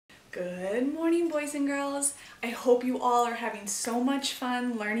Good morning, boys and girls. I hope you all are having so much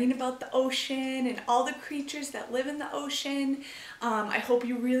fun learning about the ocean and all the creatures that live in the ocean. I hope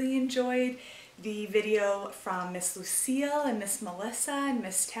you really enjoyed the video from Miss Lucille and Miss Melissa and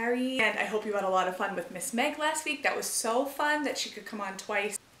Miss Terry. And I hope you had a lot of fun with Miss Meg last week. That was so fun that she could come on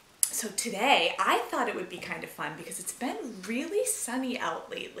twice. So today I thought it would be kind of fun because it's been really sunny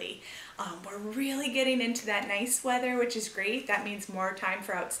out lately. We're really getting into that nice weather, which is great. That means more time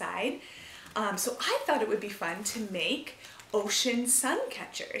for outside. So I thought it would be fun to make ocean sun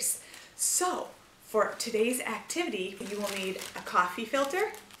catchers. So for today's activity, you will need a coffee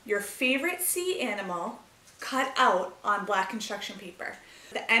filter, your favorite sea animal cut out on black construction paper.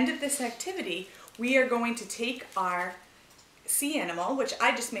 At the end of this activity, we are going to take our sea animal, which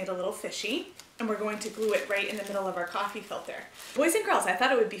I just made a little fishy, and we're going to glue it right in the middle of our coffee filter. Boys and girls, I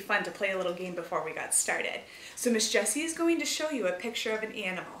thought it would be fun to play a little game before we got started. So Miss Jessie is going to show you a picture of an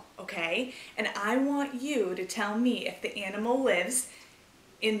animal, okay? And I want you to tell me if the animal lives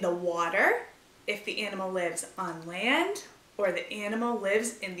in the water, if the animal lives on land, or the animal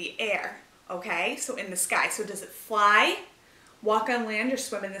lives in the air, okay? So in the sky. So does it fly, walk on land, or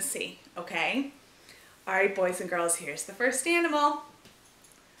swim in the sea, okay? All right, boys and girls, here's the first animal.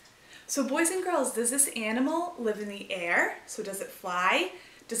 So boys and girls, does this animal live in the air? So does it fly?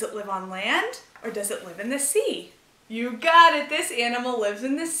 Does it live on land? Or does it live in the sea? You got it, this animal lives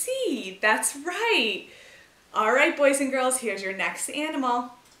in the sea. That's right. All right, boys and girls, here's your next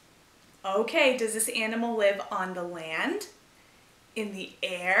animal. Okay, does this animal live on the land, in the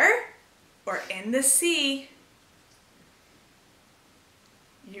air, or in the sea?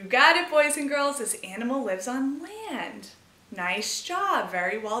 You got it, boys and girls. This animal lives on land. Nice job.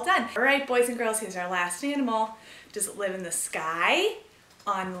 Very well done. All right, boys and girls, here's our last animal. Does it live in the sky,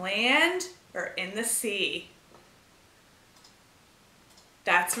 on land, or in the sea?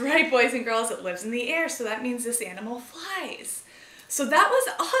 That's right, boys and girls. It lives in the air, so that means this animal flies. So that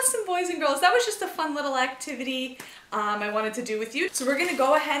was awesome, boys and girls. That was just a fun little activity I wanted to do with you. So we're going to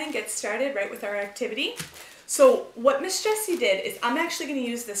go ahead and get started right with our activity. So what Miss Jessie did is I'm actually going to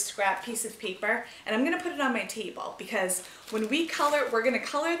use this scrap piece of paper and I'm going to put it on my table because when we color, we're going to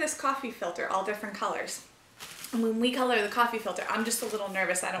color this coffee filter all different colors. And when we color the coffee filter, I'm just a little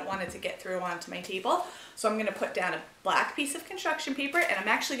nervous. I don't want it to get through onto my table. So I'm going to put down a black piece of construction paper and I'm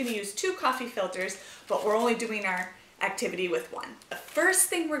actually going to use 2 coffee filters, but we're only doing our activity with 1. The first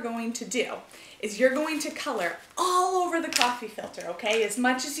thing we're going to do is you're going to color all over the coffee filter, okay, as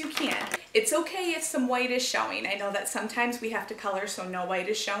much as you can. It's okay if some white is showing. I know that sometimes we have to color so no white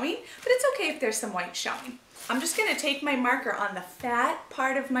is showing, but it's okay if there's some white showing. I'm just going to take my marker on the fat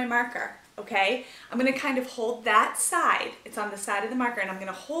part of my marker, okay? I'm going to kind of hold that side. It's on the side of the marker, and I'm going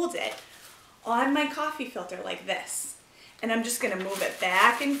to hold it on my coffee filter like this. And I'm just going to move it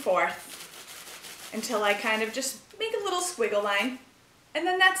back and forth until I kind of just make a little squiggle line, and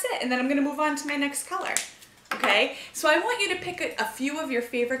then that's it. And then I'm going to move on to my next color, okay? So I want you to pick a few of your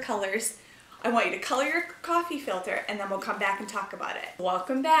favorite colors. I want you to color your coffee filter, and then we'll come back and talk about it.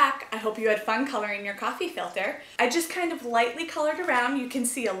 Welcome back. I hope you had fun coloring your coffee filter. I just kind of lightly colored around. You can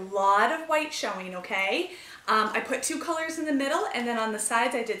see a lot of white showing, okay? I put 2 colors in the middle, and then on the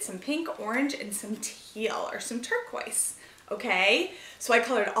sides I did some pink, orange, and some teal, or some turquoise. Okay, so I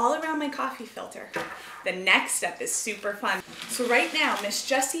colored all around my coffee filter. The next step is super fun. So right now, Miss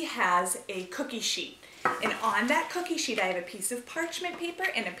Jessie has a cookie sheet. And on that cookie sheet, I have a piece of parchment paper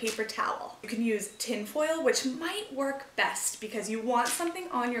and a paper towel. You can use tinfoil, which might work best because you want something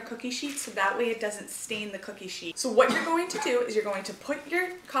on your cookie sheet so that way it doesn't stain the cookie sheet. So what you're going to do is you're going to put your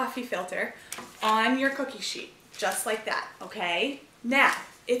coffee filter on your cookie sheet, just like that, okay? Now,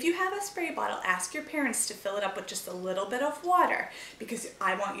 if you have a spray bottle, ask your parents to fill it up with just a little bit of water because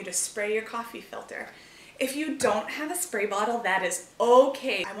I want you to spray your coffee filter. If you don't have a spray bottle, that is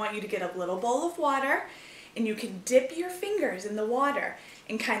okay. I want you to get a little bowl of water and you can dip your fingers in the water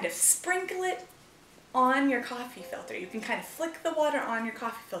and kind of sprinkle it on your coffee filter. You can kind of flick the water on your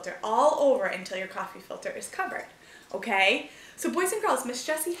coffee filter all over until your coffee filter is covered, okay? So boys and girls, Miss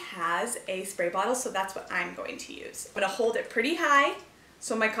Jessie has a spray bottle, so that's what I'm going to use. I'm gonna hold it pretty high.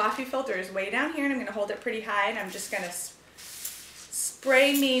 So my coffee filter is way down here and I'm going to hold it pretty high and I'm just going to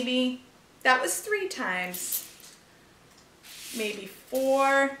spray maybe, that was 3 times, maybe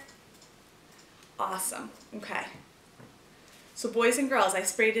 4. Awesome. Okay. So boys and girls, I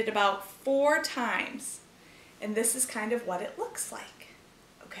sprayed it about 4 times and this is kind of what it looks like.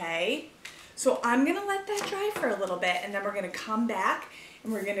 Okay. So I'm going to let that dry for a little bit and then we're going to come back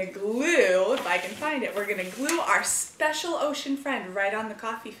and we're going to glue, if I can find it, we're going to glue our special ocean friend right on the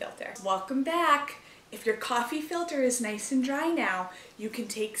coffee filter. Welcome back. If your coffee filter is nice and dry now, you can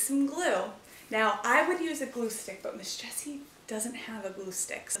take some glue. Now, I would use a glue stick, but Miss Jessi doesn't have a glue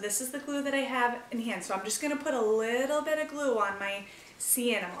stick. So this is the glue that I have in hand. So I'm just gonna put a little bit of glue on my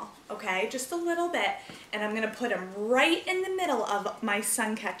sea animal, okay? Just a little bit. And I'm gonna put him right in the middle of my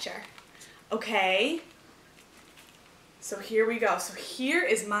Suncatcher, okay? So here we go. So here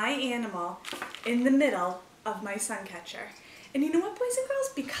is my animal in the middle of my Suncatcher. And you know what, boys and girls?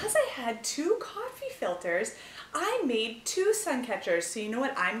 Because I had 2 coffee filters, I made 2 Suncatchers. So you know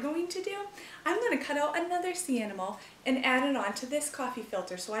what I'm going to do? I'm going to cut out another sea animal and add it onto this coffee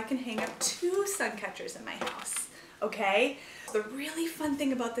filter so I can hang up 2 Suncatchers in my house. Okay? The really fun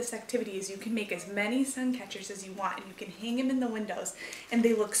thing about this activity is you can make as many Suncatchers as you want, and you can hang them in the windows, and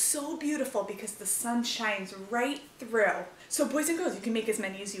they look so beautiful because the sun shines right through. So boys and girls, you can make as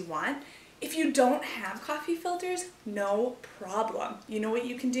many as you want. If you don't have coffee filters, no problem. You know what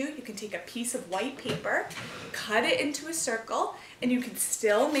you can do? You can take a piece of white paper, cut it into a circle, and you can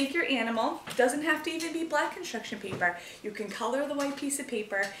still make your animal. It doesn't have to even be black construction paper. You can color the white piece of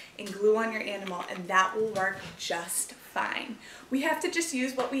paper and glue on your animal, and that will work just fine. We have to just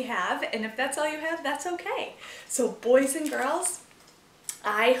use what we have, and if that's all you have, that's okay. So boys and girls,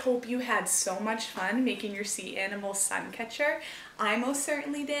 I hope you had so much fun making your sea animal Suncatcher. I most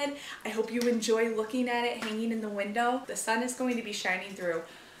certainly did. I hope you enjoy looking at it hanging in the window. The sun is going to be shining through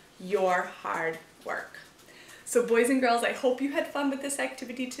your hard work. So boys and girls, I hope you had fun with this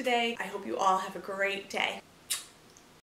activity today. I hope you all have a great day.